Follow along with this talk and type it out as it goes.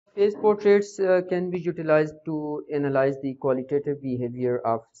Phase portraits can be utilized to analyze the qualitative behavior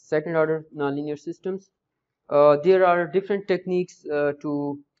of second order nonlinear systems. There are different techniques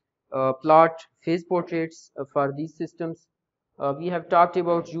to plot phase portraits for these systems. We have talked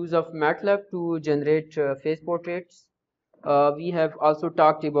about use of MATLAB to generate phase portraits. We have also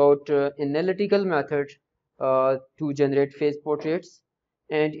talked about analytical method to generate phase portraits.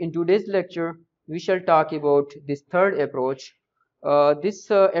 And in today's lecture, we shall talk about this third approach.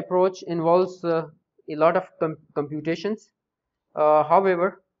 This approach involves a lot of computations.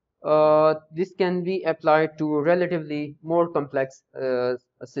 However, this can be applied to relatively more complex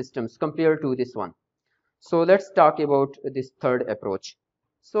systems compared to this one. So let's talk about this third approach.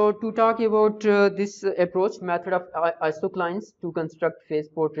 So to talk about this approach, method of isoclines to construct phase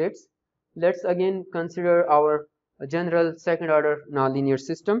portraits, let's again consider our general second order nonlinear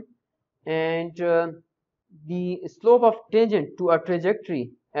system. And the slope of tangent to a trajectory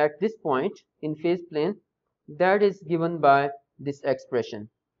at this point in phase plane, that is given by this expression.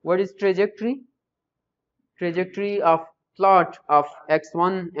 What is trajectory? Trajectory of plot of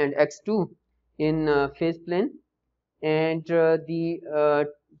x1 and x2 in phase plane, and the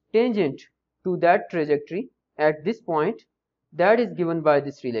tangent to that trajectory at this point, that is given by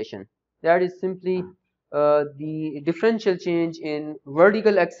this relation. That is simply the differential change in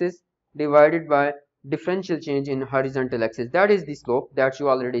vertical axis divided by differential change in horizontal axis. That is the slope that you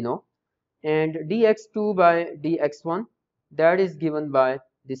already know. And dx2 by dx1, that is given by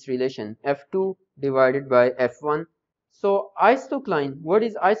this relation f2 divided by f1. So isocline, what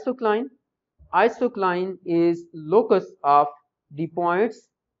is isocline? Isocline is locus of the points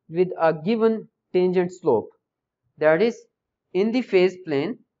with a given tangent slope. That is, in the phase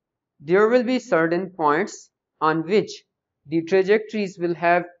plane, there will be certain points on which the trajectories will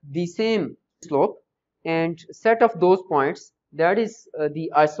have the same slope, and set of those points, that is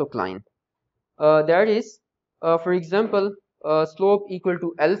the isocline. That is, for example, slope equal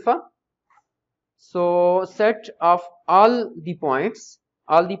to alpha. So set of all the points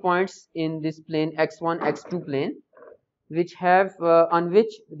in this plane x1 x2 plane, which have on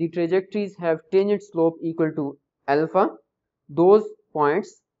which the trajectories have tangent slope equal to alpha, those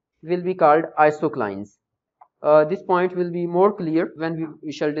points will be called isoclines. This point will be more clear when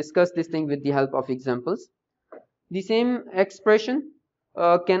we shall discuss this thing with the help of examples. The same expression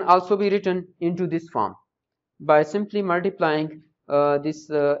can also be written into this form by simply multiplying this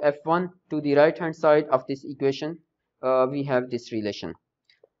f1 to the right hand side of this equation. We have this relation.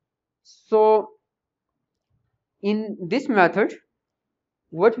 So in this method,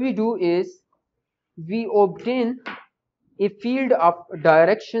 what we do is we obtain a field of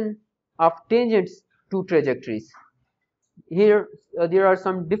direction of tangents to trajectories. Here there are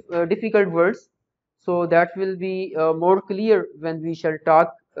some difficult words, so that will be more clear when we shall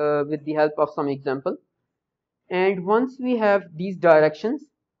talk with the help of some example. And once we have these directions,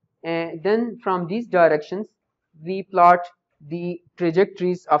 then from these directions we plot the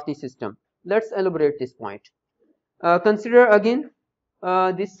trajectories of the system. Let's elaborate this point. Consider again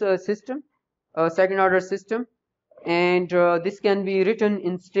this system, second order system, and this can be written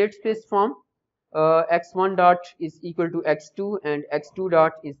in state space form. X1 dot is equal to x2 and x2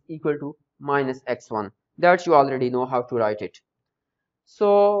 dot is equal to minus x1. That you already know how to write it.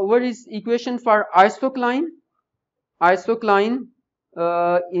 So what is equation for isocline? Isocline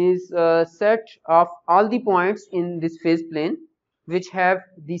is a set of all the points in this phase plane which have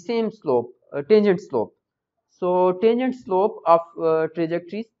the same slope, tangent slope. So tangent slope of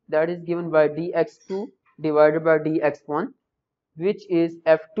trajectories, that is given by dx2 divided by dx1, which is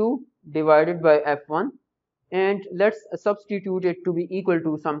f2 divided by f1, and let's substitute it to be equal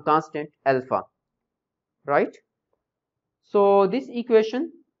to some constant alpha, right? So this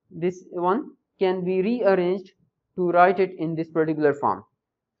equation, this one, can be rearranged to write it in this particular form.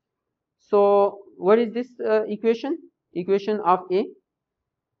 So what is this equation? Equation of a,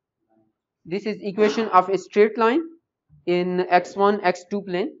 this is equation of a straight line in x1 x2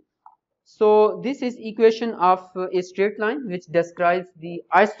 plane. So this is equation of a straight line which describes the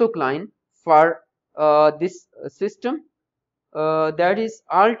isocline for this system. That is,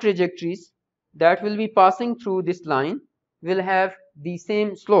 all trajectories that will be passing through this line will have the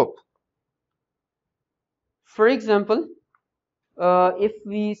same slope. For example, if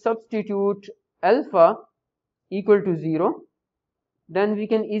we substitute alpha equal to 0, then we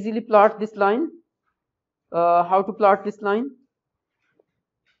can easily plot this line. How to plot this line?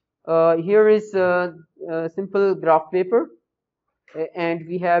 Here is a simple graph paper, and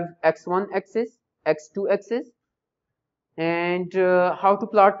we have x1 axis, x2 axis, and how to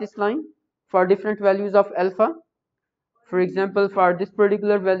plot this line for different values of alpha. For example, for this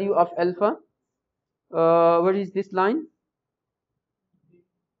particular value of alpha, what is this line?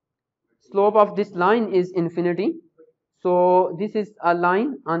 Slope of this line is infinity. So this is a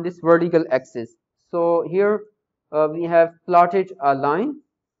line on this vertical axis. So here we have plotted a line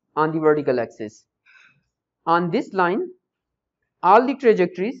on the vertical axis. On this line, all the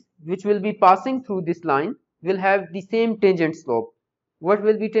trajectories which will be passing through this line will have the same tangent slope. What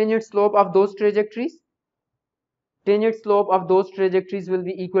will be tangent slope of those trajectories? Tangent slope of those trajectories will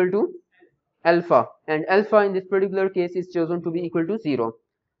be equal to alpha, and alpha in this particular case is chosen to be equal to 0.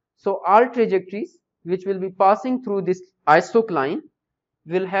 So all trajectories which will be passing through this isocline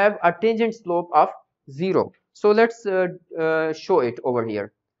will have a tangent slope of 0. So let's show it over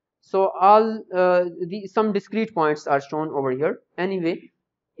here. So all some discrete points are shown over here. Anyway,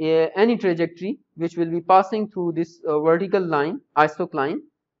 any trajectory which will be passing through this vertical line, isocline,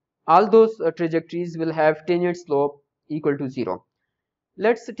 all those trajectories will have tangent slope equal to 0.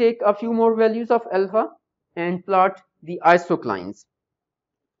 Let's take a few more values of alpha and plot the isoclines.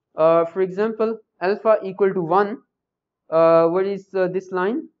 For example, alpha equal to 1, what is this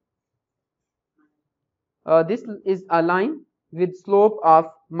line? This is a line with slope of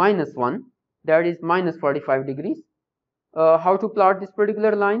 -1, that is minus 45 degrees. How to plot this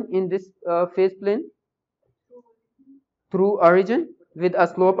particular line in this phase plane? Through origin with a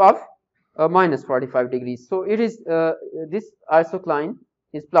slope of minus 45 degrees. So it is this isocline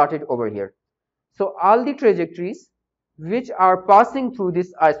is plotted over here. So all the trajectories which are passing through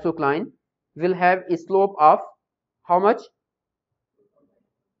this isocline will have a slope of how much?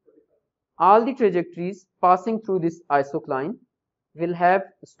 All the trajectories passing through this isocline will have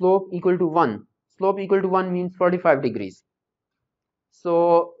slope equal to 1. Slope equal to 1 means 45 degrees.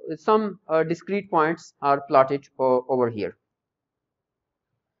 So some discrete points are plotted over here.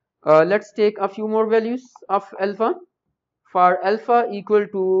 Let's take a few more values of alpha. For alpha equal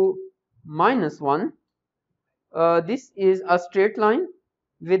to -1, this is a straight line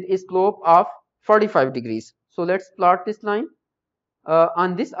with a slope of 45 degrees. So let's plot this line.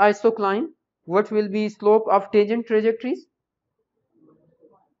 On this isocline, what will be slope of tangent trajectories?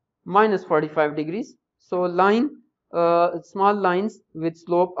 Minus 45 degrees. So small lines with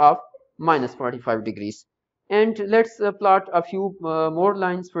slope of minus 45 degrees. And let's plot a few more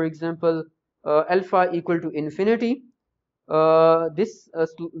lines. For example, alpha equal to infinity. This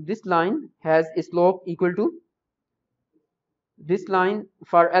line has a slope equal to this line.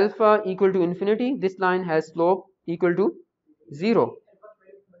 For alpha equal to infinity, this line has slope equal to 0.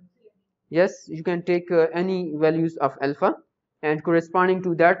 Yes, you can take any values of alpha, and corresponding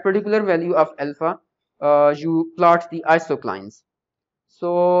to that particular value of alpha, you plot the isoclines.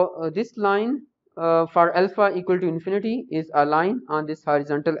 So this line for alpha equal to infinity is a line on this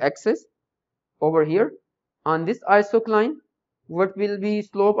horizontal axis over here. On this isocline, what will be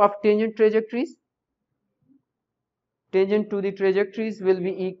slope of tangent trajectories? Tangent to the trajectories will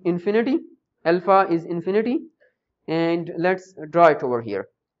be infinity. Alpha is infinity, and let's draw it over here.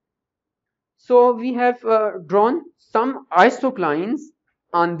 So we have drawn some isoclines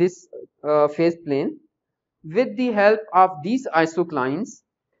on this phase plane. With the help of these isoclines,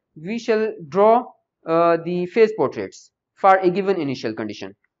 we shall draw the phase portraits for a given initial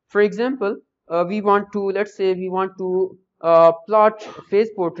condition. For example, let's say we want to plot phase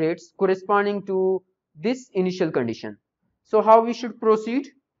portraits corresponding to this initial condition. So how we should proceed?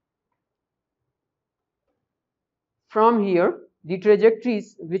 From here, the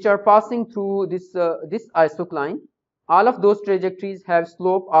trajectories which are passing through this isocline, all of those trajectories have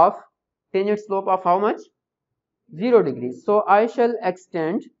tangent slope of how much? 0 degrees. So I shall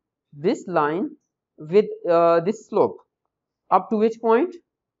extend this line with this slope up to which point?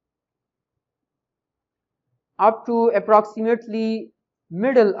 Up to approximately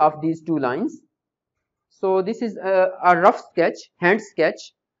middle of these two lines. So this is a rough sketch, hand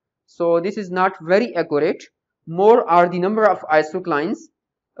sketch. So this is not very accurate. More are the number of isoclines,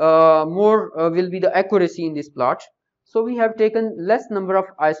 more will be the accuracy in this plot. So we have taken less number of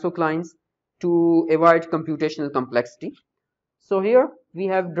isoclines to avoid computational complexity. So here we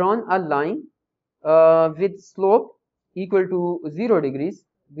have drawn a line with slope equal to 0 degrees,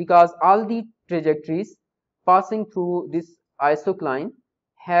 because all the trajectories passing through this isocline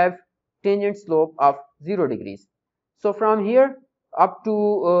have tangent slope of 0 degrees. So from here up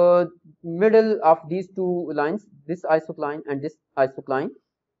to middle of these two lines, this isocline and this isocline,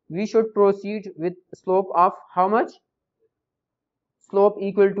 we should proceed with slope of how much? Slope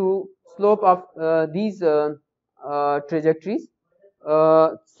equal to slope of these trajectories.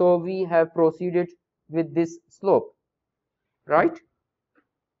 So we have proceeded with this slope, right?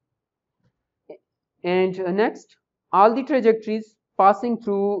 And next all the trajectories passing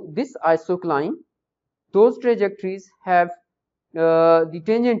through this isocline, those trajectories have the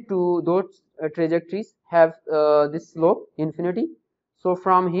tangent to those trajectories have this slope infinity. So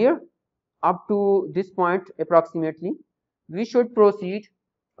from here up to this point approximately, we should proceed,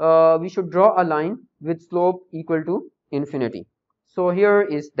 we should draw a line with slope equal to infinity. So here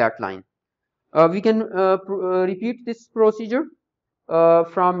is that line. We can repeat this procedure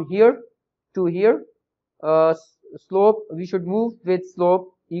from here to here. Slope, we should move with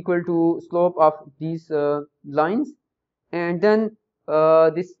slope equal to slope of these lines, and then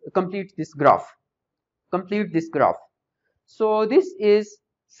this complete this graph. So this is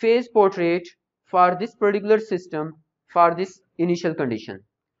phase portrait for this particular system for this initial condition.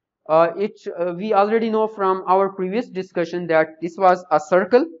 We already know from our previous discussion that this was a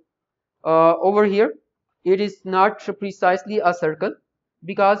circle. Over here it is not precisely a circle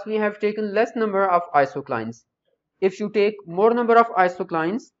because we have taken less number of isoclines. If you take more number of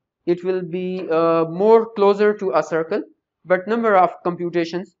isoclines, it will be more closer to a circle, but number of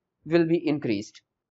computations will be increased.